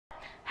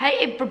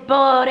Hey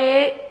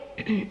everybody!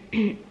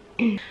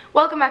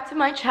 Welcome back to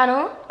my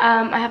channel.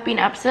 I have been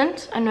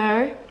absent, I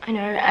know,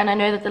 and I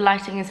know that the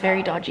lighting is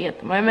very dodgy at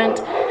the moment.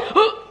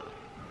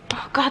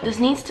 Oh god, this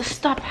needs to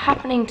stop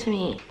happening to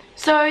me.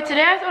 So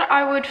today I thought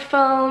I would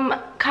film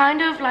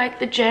kind of like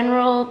the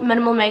general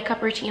minimal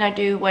makeup routine I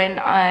do when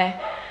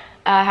I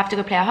have to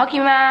go play a hockey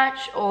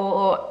match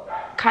or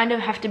kind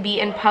of have to be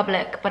in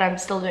public but I'm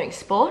still doing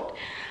sport.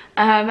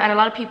 And a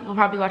lot of people will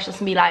probably watch this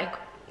and be like,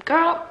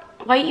 girl,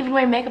 why are you even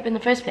wearing makeup in the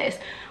first place?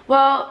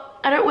 Well,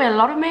 I don't wear a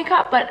lot of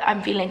makeup, but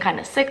I'm feeling kind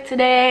of sick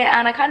today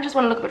and I kind of just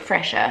want to look a bit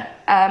fresher.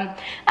 Am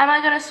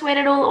I going to sweat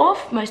it all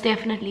off? Most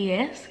definitely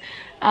yes.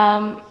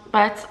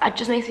 But it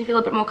just makes me feel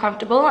a bit more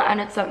comfortable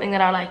and it's something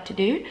that I like to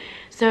do.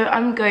 So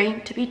I'm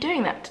going to be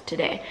doing that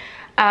today.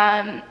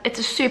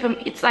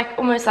 It's like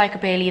almost like a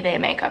barely there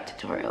makeup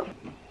tutorial.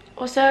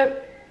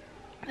 Also,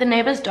 the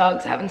neighbor's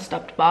dogs haven't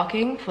stopped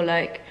barking for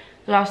like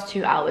the last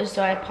 2 hours,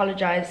 so I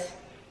apologize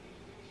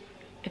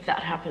if that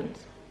happens.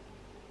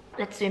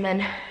 Let's zoom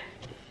in.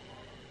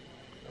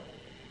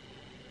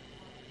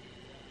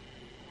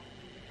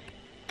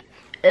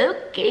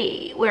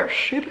 Okay, we're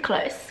super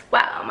close.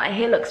 Wow, my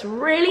hair looks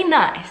really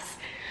nice.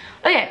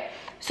 Okay,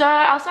 so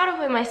I'll start off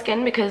with my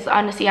skin because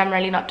honestly I'm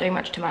really not doing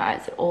much to my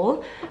eyes at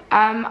all.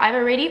 I've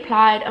already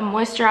applied a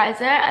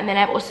moisturizer and then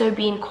I've also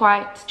been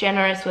quite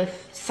generous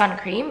with sun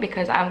cream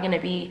because I'm going to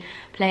be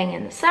playing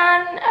in the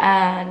sun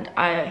and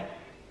I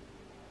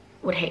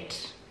would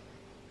hate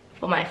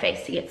for my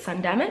face to get sun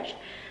damage.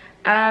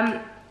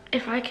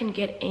 If I can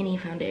get any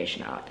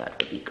foundation out, that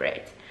would be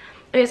great.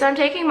 Okay, so I'm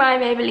taking my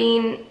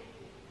Maybelline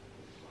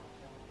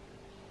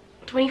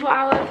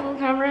 24-hour full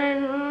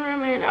coverage,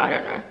 I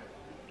don't know.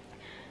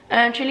 And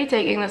I'm truly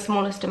taking the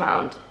smallest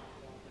amount.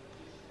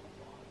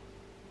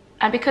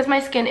 And because my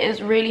skin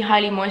is really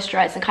highly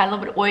moisturized and kind of a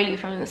little bit oily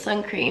from the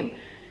sun cream,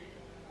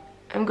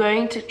 I'm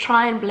going to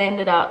try and blend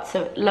it out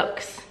so it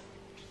looks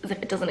as if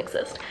it doesn't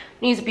exist.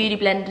 I'm gonna use a beauty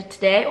blender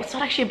today. Well, it's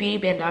not actually a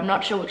beauty blender, I'm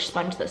not sure which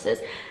sponge this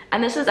is.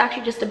 And this is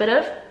actually just a bit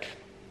of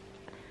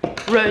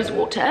rose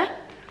water,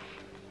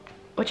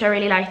 which I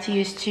really like to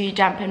use to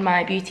dampen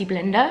my beauty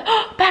blender.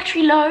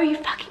 Battery low, are you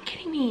fucking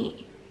kidding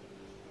me?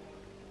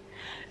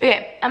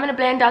 Okay, I'm gonna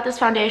blend out this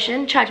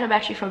foundation, charge my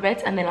battery for a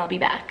bit, and then I'll be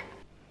back.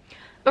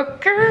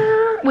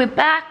 Okay, we're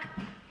back.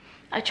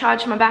 I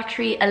charged my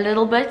battery a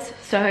little bit,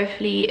 so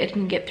hopefully it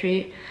can get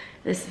through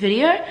this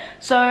video.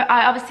 So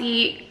I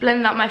obviously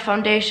blended out my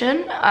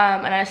foundation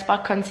and I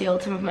spot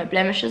concealed some of my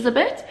blemishes a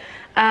bit.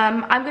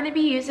 I'm going to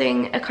be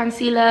using a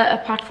concealer, a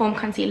Pot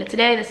Concealear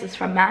today. This is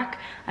from MAC.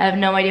 I have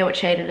no idea what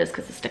shade it is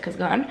because the sticker's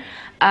gone.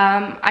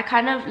 I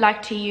kind of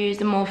like to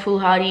use a more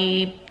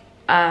foolhardy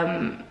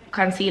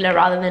concealer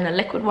rather than a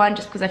liquid one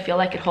just because I feel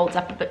like it holds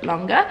up a bit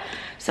longer.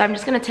 So I'm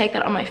just going to take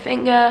that on my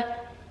finger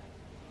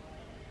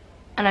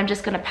and I'm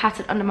just going to pat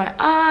it under my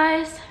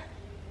eyes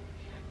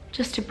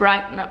just to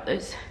brighten up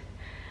those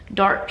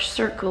dark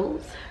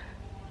circles.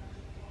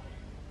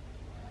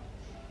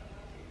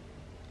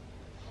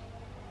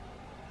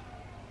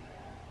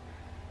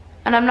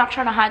 And I'm not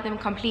trying to hide them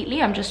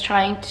completely, I'm just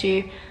trying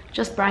to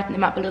brighten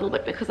them up a little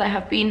bit because I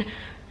have been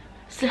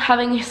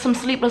having some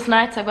sleepless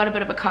nights. I've got a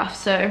bit of a cough,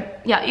 so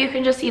yeah, you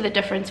can just see the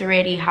difference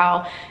already,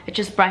 how it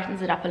just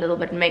brightens it up a little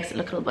bit and makes it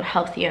look a little bit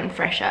healthier and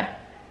fresher.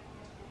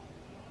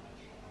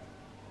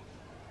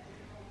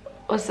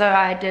 Also,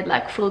 I did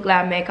like full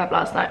glam makeup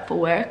last night for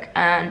work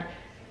and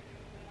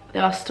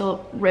there are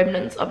still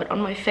remnants of it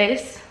on my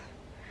face.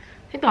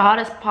 I think the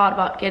hardest part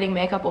about getting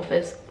makeup off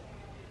is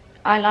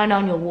eyeliner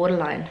on your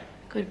waterline.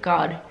 Good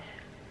God.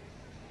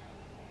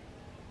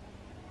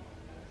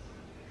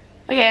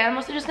 Okay, I'm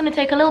also just going to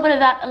take a little bit of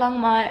that along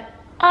my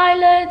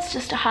eyelids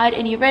just to hide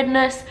any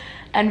redness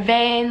and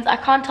veins. I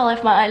can't tell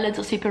if my eyelids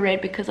are super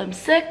red because I'm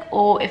sick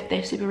or if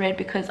they're super red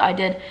because I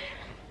did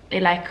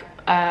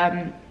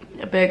a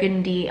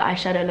burgundy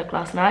eyeshadow look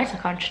last night. I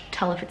can't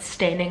tell if it's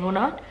staining or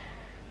not.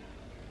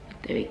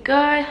 There we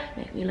go,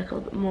 make me look a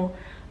little bit more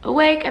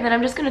awake. And then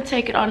I'm just going to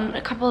take it on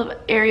a couple of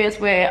areas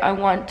where I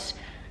want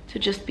to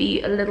just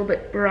be a little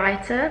bit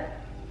brighter.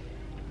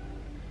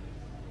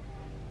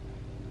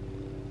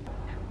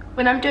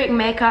 When I'm doing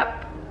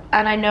makeup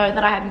and I know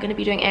that I'm going to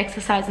be doing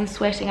exercise and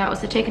sweating, I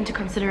also take into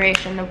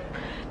consideration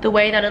the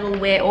way that it'll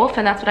wear off,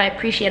 and that's what I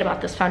appreciate about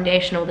this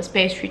foundation or this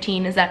base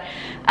routine, is that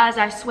as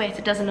I sweat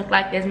it doesn't look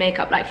like there's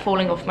makeup like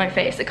falling off my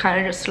face. It kind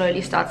of just slowly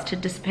starts to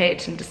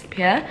dissipate and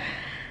disappear.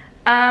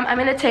 I'm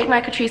going to take my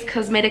Catrice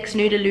Cosmetics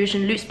Nude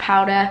Illusion Loose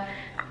Powder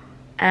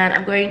and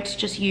I'm going to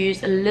just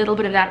use a little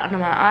bit of that under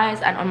my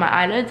eyes and on my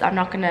eyelids. I'm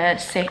not going to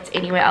set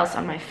anywhere else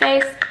on my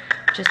face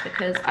just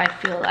because I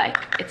feel like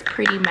it's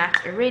pretty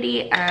matte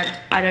already and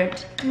I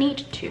don't need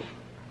to.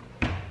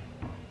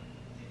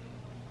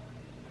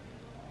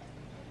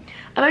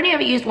 I've only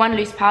ever used one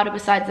loose powder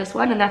besides this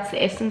one, and that's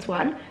the Essence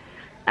one.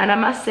 And I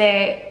must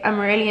say I'm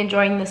really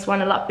enjoying this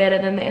one a lot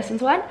better than the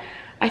Essence one.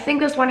 I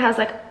think this one has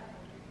like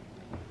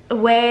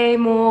way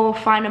more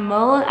finer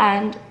mill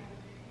and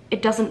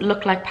it doesn't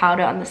look like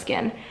powder on the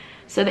skin.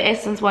 So the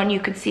Essence one, you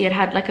could see it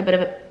had like a bit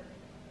of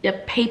a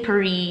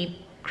papery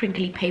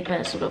crinkly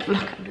paper sort of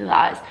look under the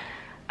eyes.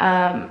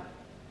 I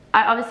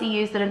obviously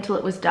used it until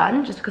it was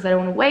done, just because I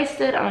don't want to waste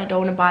it and I don't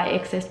want to buy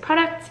excess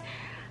products.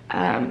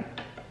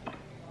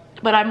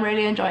 But I'm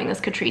really enjoying this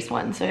Catrice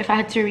one, so if I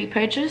had to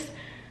repurchase,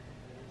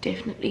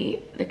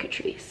 definitely the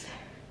Catrice.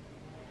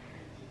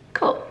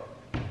 Cool.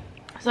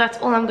 So that's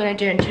all I'm going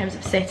to do in terms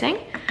of setting.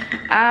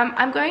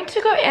 I'm going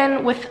to go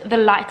in with the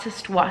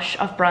lightest wash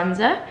of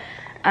bronzer,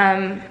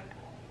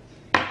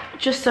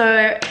 just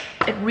so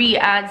it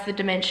re-adds the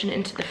dimension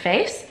into the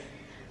face.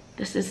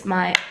 This is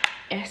my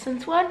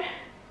Essence one.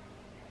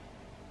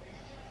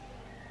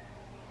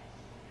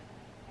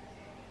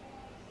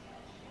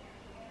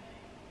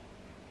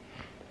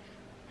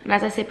 And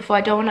as I said before,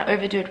 I don't want to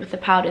overdo it with the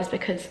powders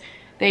because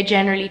they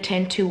generally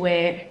tend to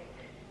wear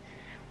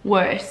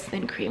worse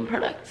than cream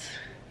products.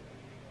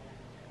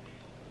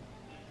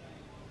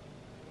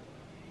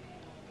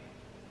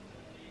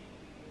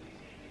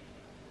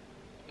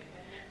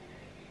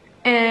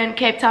 In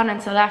Cape Town in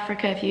South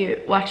Africa, if you're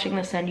watching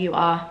this and you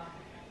are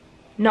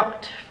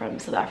not from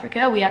South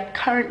Africa, we are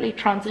currently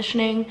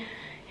transitioning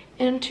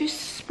into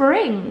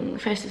spring.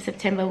 1st of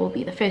September will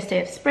be the first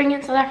day of spring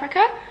in South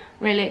Africa.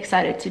 Really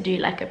excited to do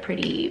like a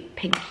pretty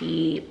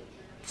pinky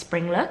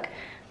spring look.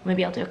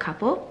 Maybe I'll do a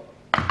couple.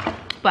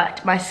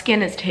 But my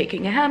skin is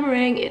taking a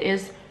hammering. It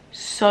is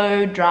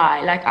so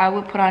dry. Like I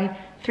would put on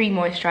 3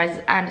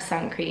 moisturizers and a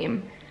sun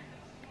cream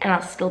and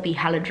I'll still be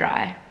hella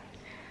dry.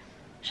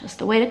 Just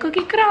the way the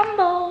cookie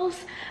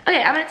crumbles.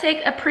 Okay, I'm going to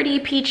take a pretty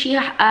peachy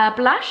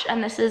blush,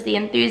 and this is the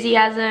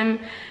Enthusiasm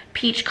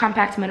Peach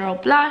Compact Mineral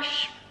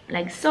Blush,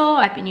 like so.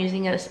 I've been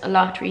using this a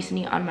lot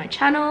recently on my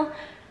channel.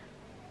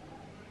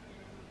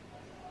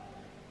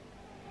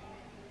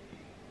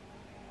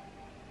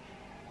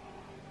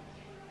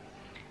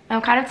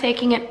 I'm kind of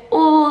taking it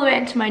all the way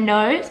into my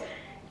nose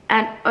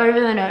and over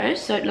the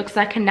nose, so it looks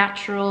like a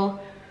natural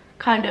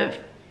kind of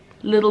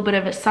little bit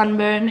of a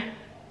sunburn.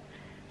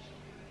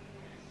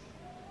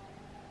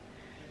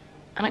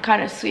 And I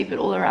kind of sweep it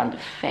all around the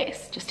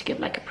face just to give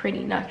like a pretty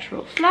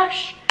natural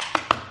flush.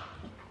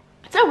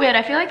 It's so weird,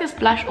 I feel like this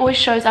blush always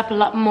shows up a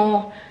lot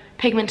more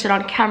pigmented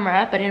on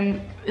camera, but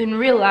in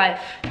real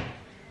life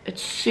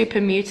it's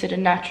super muted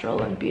and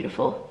natural and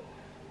beautiful.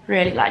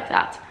 Really like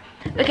that.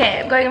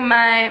 Okay, I'm going with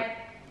my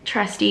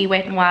trusty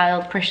Wet n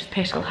Wild Precious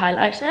Petal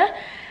highlighter,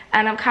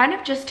 and I'm kind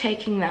of just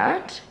taking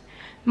that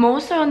more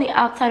so on the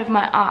outside of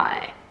my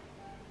eye,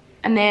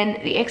 and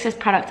then the excess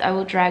product I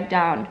will drag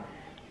down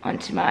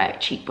onto my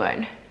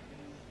cheekbone.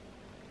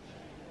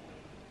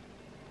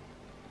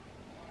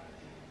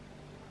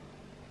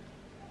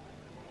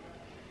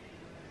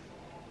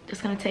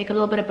 Just going to take a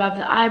little bit above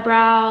the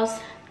eyebrows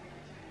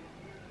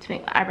to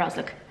make my eyebrows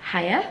look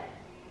higher.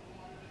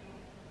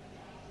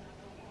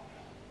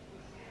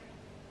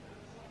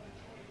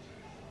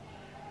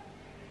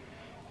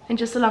 And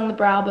just along the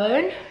brow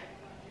bone. And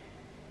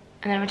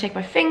then I'm going to take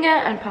my finger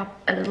and pop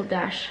a little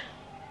dash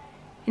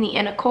in the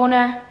inner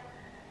corner,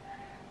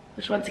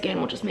 which once again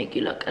will just make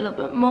you look a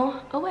little bit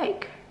more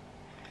awake.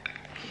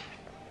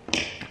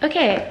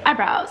 Okay,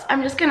 eyebrows.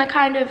 I'm just gonna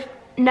kind of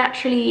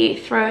naturally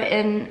throw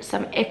in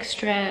some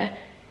extra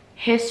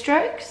hair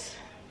strokes,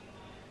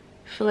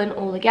 fill in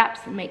all the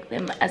gaps and make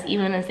them as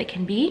even as they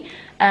can be,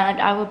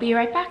 and I will be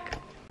right back.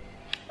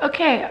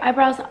 Okay,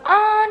 eyebrows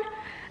are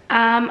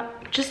on.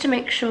 Just to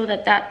make sure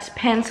that that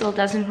pencil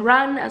doesn't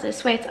run as I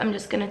sweat, I'm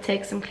just gonna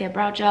take some clear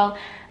brow gel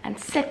and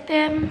set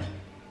them.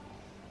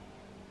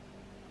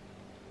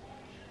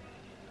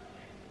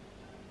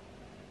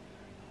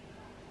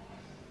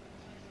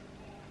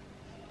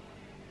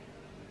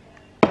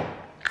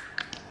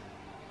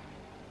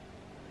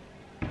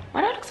 Why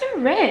do I look so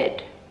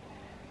red?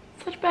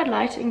 Such bad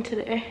lighting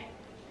today.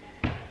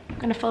 I'm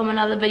gonna film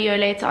another video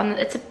later on.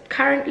 It's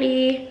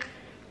currently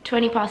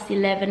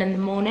 11:20 in the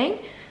morning.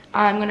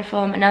 I'm gonna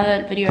film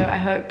another video, I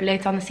hope,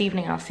 later on this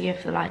evening. I'll see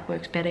if the light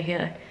works better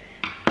here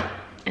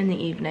in the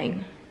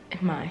evening.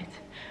 It might.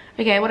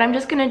 Okay, what I'm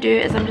just gonna do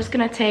is I'm just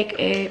gonna take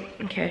a...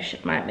 Okay,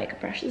 shit, my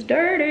makeup brush is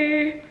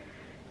dirty.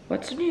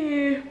 What's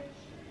new?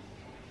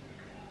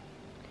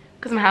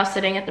 Because I'm house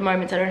sitting at the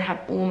moment, I don't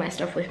have all my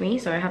stuff with me,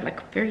 so I have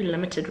like very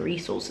limited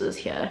resources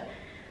here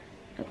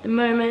at the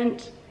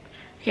moment.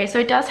 Okay, so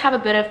it does have a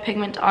bit of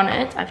pigment on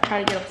it. I've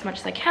tried to get off as much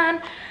as I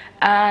can,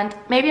 and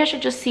maybe I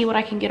should just see what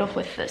I can get off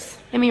with this.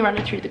 Let me run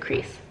it through the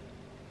crease.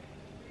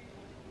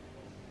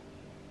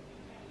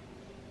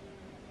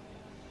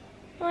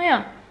 Oh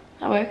yeah,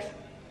 that works.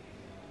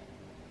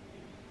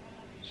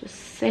 Just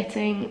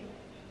setting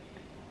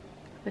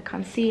the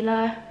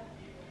concealer.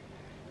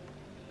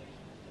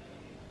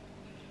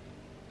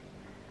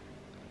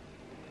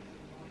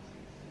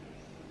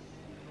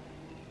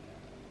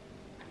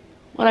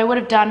 What I would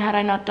have done had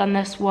I not done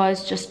this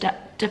was just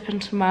dip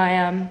into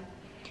my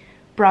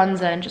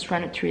bronzer and just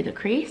run it through the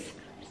crease.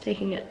 Just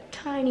taking a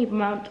tiny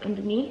amount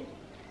underneath.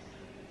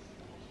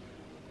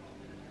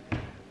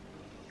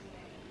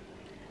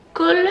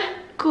 Cool,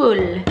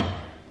 cool,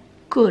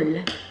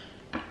 cool.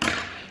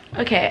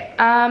 Okay,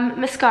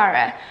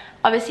 mascara.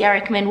 Obviously I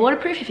recommend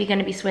waterproof if you're going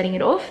to be sweating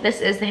it off. This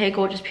is the Hair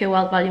Gorgeous Pure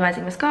Wild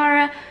Volumizing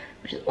Mascara.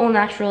 which is all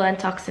natural and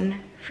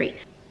toxin free.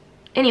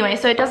 Anyway,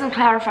 so it doesn't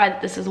clarify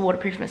that this is a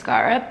waterproof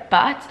mascara,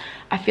 but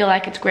I feel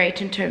like it's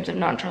great in terms of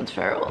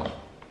non-transferable.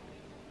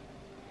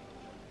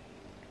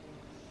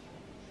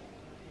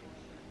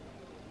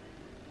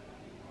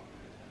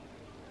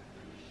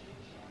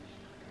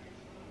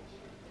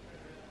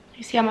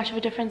 You see how much of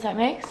a difference that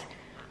makes?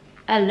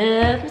 I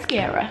love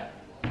mascara.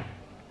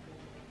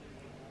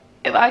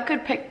 If I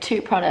could pick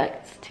two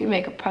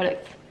makeup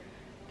products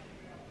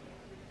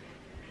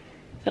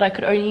that I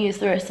could only use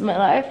the rest of my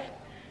life,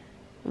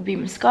 it would be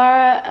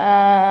mascara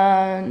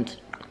and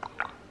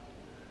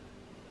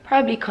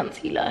probably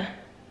concealer.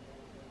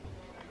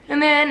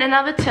 And then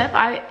another tip,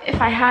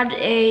 if I had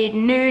a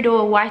nude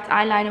or a white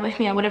eyeliner with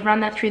me, I would have run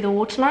that through the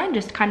waterline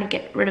just to kind of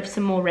get rid of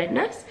some more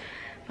redness.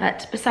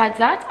 But besides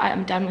that, I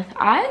am done with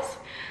eyes.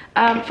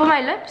 For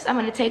my lips, I'm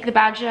going to take the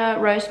Badger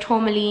Rose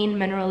Tourmaline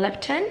Mineral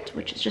Lip Tint,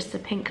 which is just a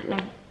pink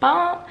lip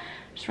balm.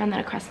 Just run that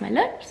across my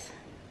lips.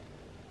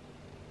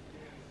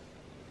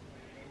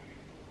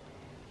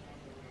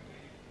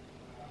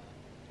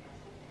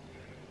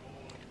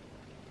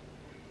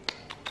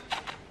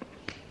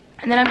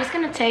 And then I'm just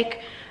going to take,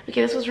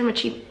 okay, this was from a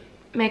cheap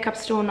makeup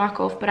store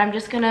knockoff, but I'm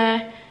just going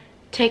to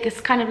take this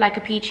kind of like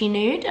a peachy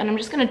nude, and I'm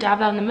just going to dab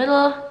that in the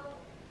middle.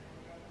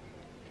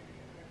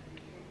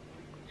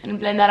 And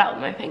blend that out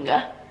with my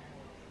finger.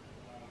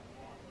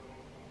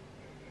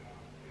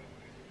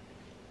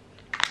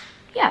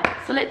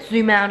 Yeah, so let's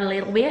zoom out a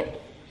little bit.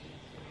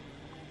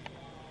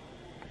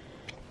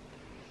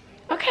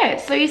 Okay,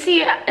 so you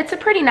see, it's a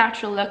pretty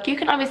natural look. You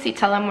can obviously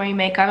tell I'm wearing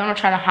makeup. I'm not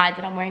trying to hide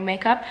that I'm wearing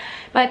makeup.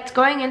 But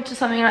going into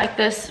something like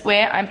this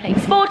where I'm playing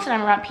sports and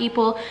I'm around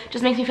people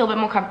just makes me feel a bit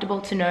more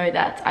comfortable to know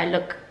that I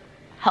look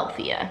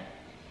healthier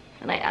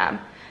than I am.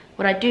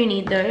 What I do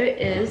need though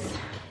is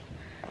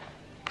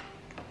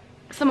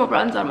some more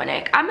bronzer on my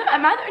neck. Am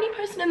I the only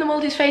person in the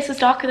world whose face is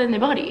darker than their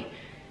body?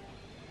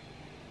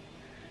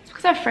 It's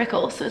because I have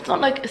freckles, so it's not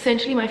like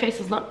essentially my face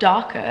is not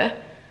darker.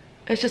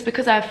 It's just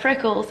because I have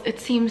freckles, it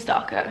seems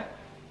darker.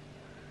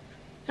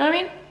 You know what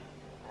I mean?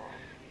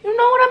 You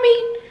know what I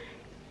mean?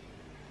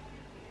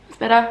 It's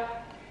better.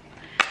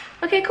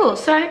 Okay, cool.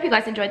 So I hope you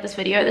guys enjoyed this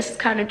video. This is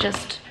kind of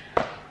just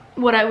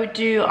what I would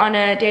do on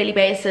a daily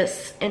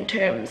basis in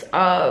terms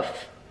of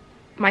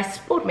my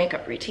sport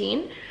makeup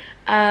routine.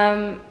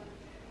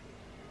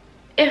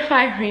 If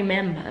I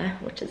remember,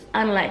 which is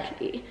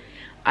unlikely,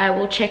 I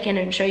will check in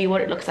and show you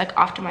what it looks like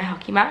after my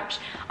hockey match.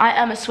 I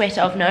am a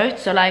sweater of note,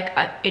 so like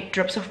it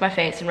drips off my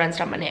face and runs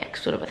down my neck,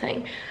 sort of a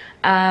thing.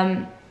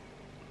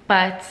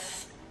 But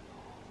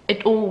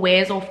it all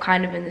wears off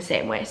kind of in the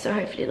same way, so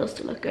hopefully it'll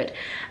still look good.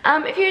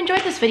 If you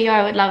enjoyed this video,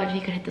 I would love it if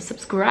you could hit the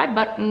subscribe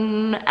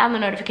button and the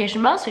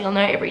notification bell so you'll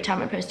know every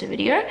time I post a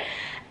video.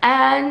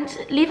 And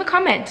leave a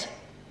comment.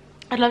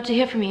 I'd love to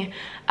hear from you.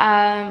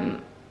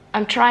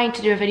 I'm trying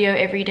to do a video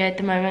every day at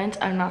the moment.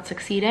 I'm not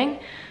succeeding,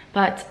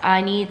 but I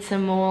need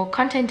some more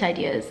content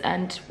ideas,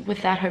 and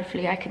with that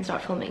hopefully I can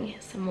start filming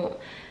some more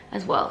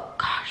as well.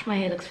 Gosh, my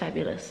hair looks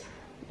fabulous.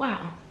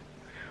 Wow.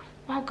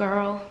 Wow,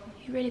 girl,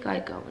 you really got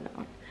it going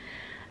on.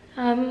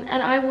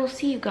 And I will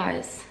see you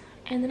guys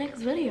in the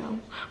next video.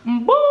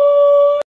 Bye.